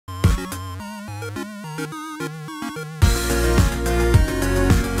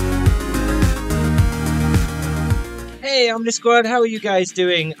Hey, Omni Squad, how are you guys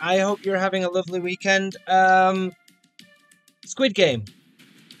doing? I hope you're having a lovely weekend. Squid Game.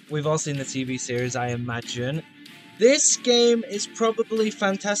 We've all seen the TV series, I imagine. This game is probably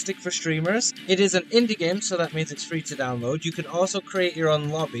fantastic for streamers. It is an indie game, so that means it's free to download. You can also create your own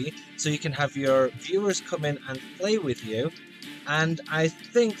lobby, so you can have your viewers come in and play with you. And I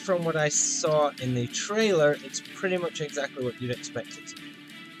think from what I saw in the trailer, it's pretty much exactly what you'd expect it to be.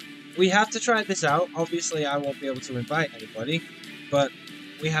 We have to try this out. Obviously, I won't be able to invite anybody, but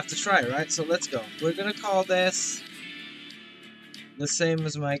we have to try, right? So let's go. We're going to call this the same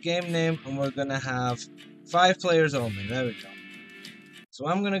as my game name, and we're going to have 5 players only. There we go. So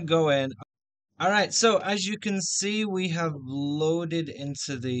I'm going to go in. Alright, so as you can see, we have loaded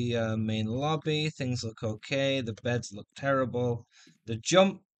into the main lobby. Things look okay. The beds look terrible. The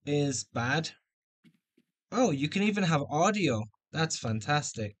jump is bad. Oh, you can even have audio. That's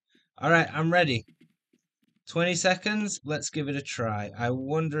fantastic. Alright, I'm ready. 20 seconds, let's give it a try. I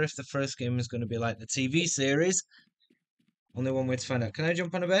wonder if the first game is going to be like the TV series. Only one way to find out. Can I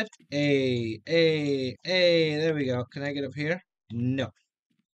jump on a bed? Hey, there we go. Can I get up here? No.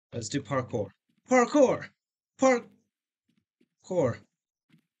 Let's do parkour. Parkour! Parkour.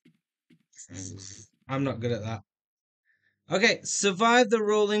 I'm not good at that. Okay, survive the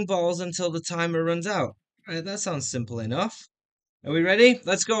rolling balls until the timer runs out. Alright, that sounds simple enough. Are we ready?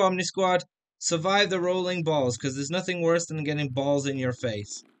 Let's go, Omni Squad. Survive the rolling balls, because there's nothing worse than getting balls in your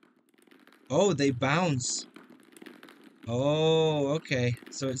face. Oh, they bounce. Oh, okay.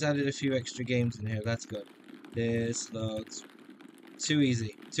 So it's added a few extra games in here. That's good. This looks too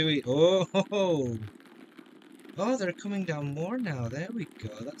easy. Oh, ho, ho. Oh, they're coming down more now. There we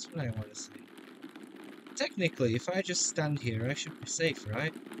go. That's what I want to see. Technically, if I just stand here, I should be safe,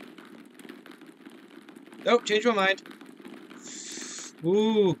 right? Nope, change my mind.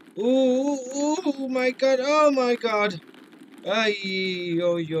 Ooh, my god, oh my god.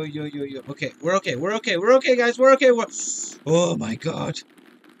 Yo. Okay, we're okay, guys, we're okay. Oh my god.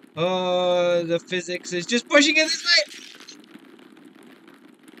 Oh, the physics is just pushing it this way.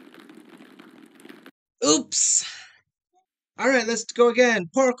 Oops. Alright, let's go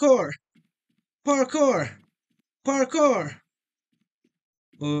again. Parkour.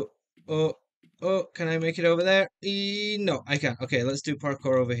 Oh, can I make it over there? No, I can't. Okay, let's do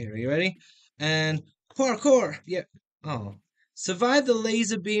parkour over here. Are you ready? And parkour! Yeah. Oh. Survive the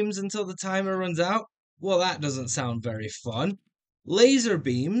laser beams until the timer runs out? Well, that doesn't sound very fun. Laser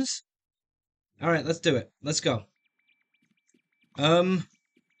beams? Alright, let's do it. Let's go. This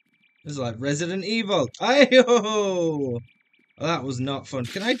is like Resident Evil. Ayo! Oh, that was not fun.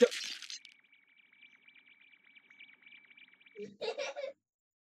 Can I do...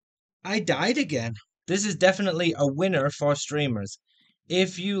 I died again. This is definitely a winner for streamers.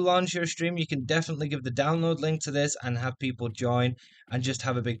 If you launch your stream, you can definitely give the download link to this and have people join and just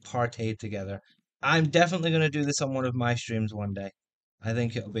have a big party together. I'm definitely going to do this on one of my streams one day. I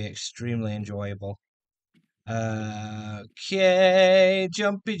think it'll be extremely enjoyable. Okay,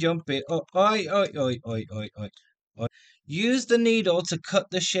 jumpy. Oh, oi. Use the needle to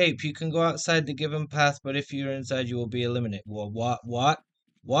cut the shape. You can go outside the given path, but if you're inside, you will be eliminated. Well,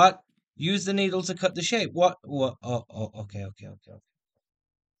 what? Use the needle to cut the shape. What? Oh, okay.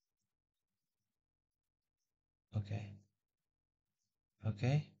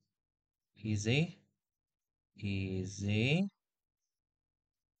 Okay. Easy.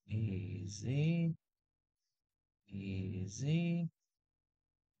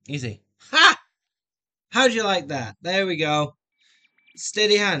 Ha! How'd you like that? There we go.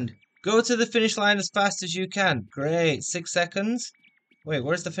 Steady hand. Go to the finish line as fast as you can. Great. 6 seconds. Wait,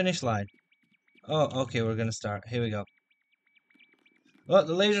 where's the finish line? Oh, okay, we're gonna start. Here we go. Oh,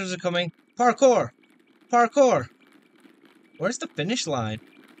 the lasers are coming. Parkour! Where's the finish line?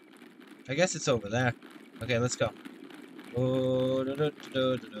 I guess it's over there. Okay, let's go. Oh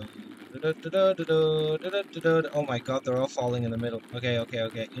my god, they're all falling in the middle. Okay.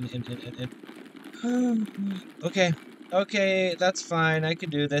 In. Okay, that's fine. I can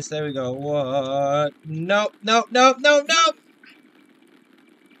do this. There we go. What? Nope.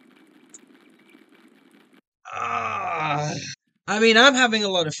 Ah. I mean, I'm having a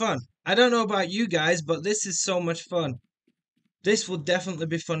lot of fun. I don't know about you guys, but this is so much fun. This will definitely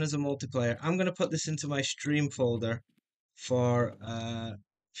be fun as a multiplayer. I'm going to put this into my stream folder for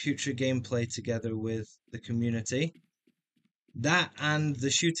future gameplay together with the community. That and the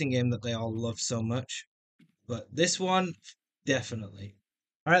shooting game that they all love so much. But this one, definitely.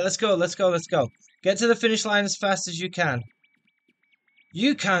 Alright, let's go. Get to the finish line as fast as you can.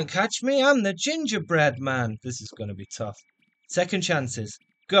 You can't catch me, I'm the gingerbread man. This is going to be tough. Second chances.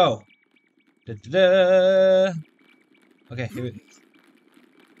 Go. Da-da-da. Okay, here we...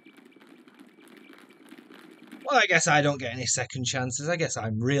 Well, I guess I don't get any second chances. I guess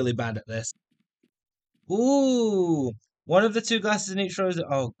I'm really bad at this. Ooh! One of the two glasses in each row is...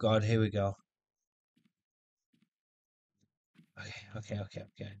 Oh, God, here we go. Okay.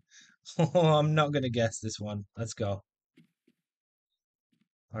 Oh, I'm not going to guess this one. Let's go.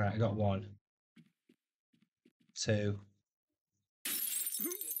 All right, I got one, two.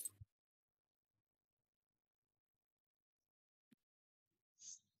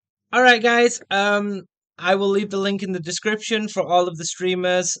 All right, guys. I will leave the link in the description for all of the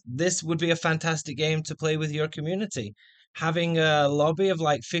streamers. This would be a fantastic game to play with your community. Having a lobby of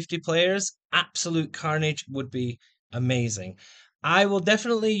like 50 players, absolute carnage would be amazing. I will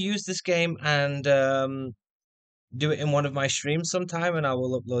definitely use this game and do it in one of my streams sometime, and I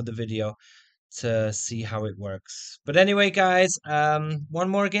will upload the video to see how it works. But anyway, guys, one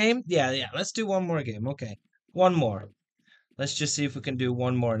more game? Yeah, let's do one more game. Okay, one more. Let's just see if we can do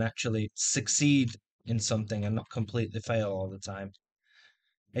one more and actually succeed in something and not completely fail all the time.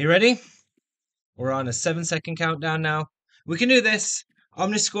 Are you ready? We're on a 7-second countdown now. We can do this.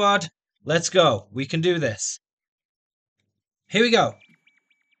 Omni Squad, let's go. We can do this. Here we go.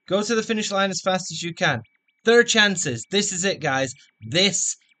 Go to the finish line as fast as you can. Third chances. This is it, guys.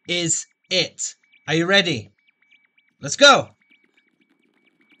 This is it. Are you ready? Let's go.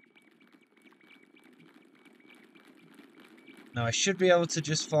 Now I should be able to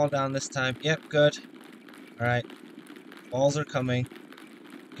just fall down this time. Yep, good. Alright. Balls are coming.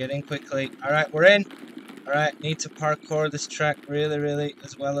 Get in quickly. Alright, we're in. Alright, need to parkour this track really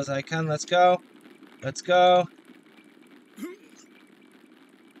as well as I can. Let's go. Let's go.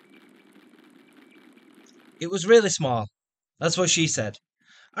 It was really small. That's what she said.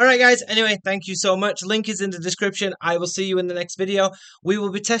 Alright guys, anyway, thank you so much. Link is in the description. I will see you in the next video. We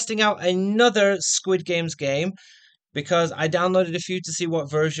will be testing out another Squid Games game, because I downloaded a few to see what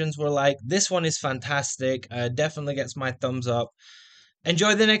versions were like. This one is fantastic. Definitely gets my thumbs up.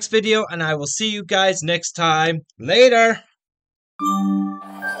 Enjoy the next video, and I will see you guys next time. Later!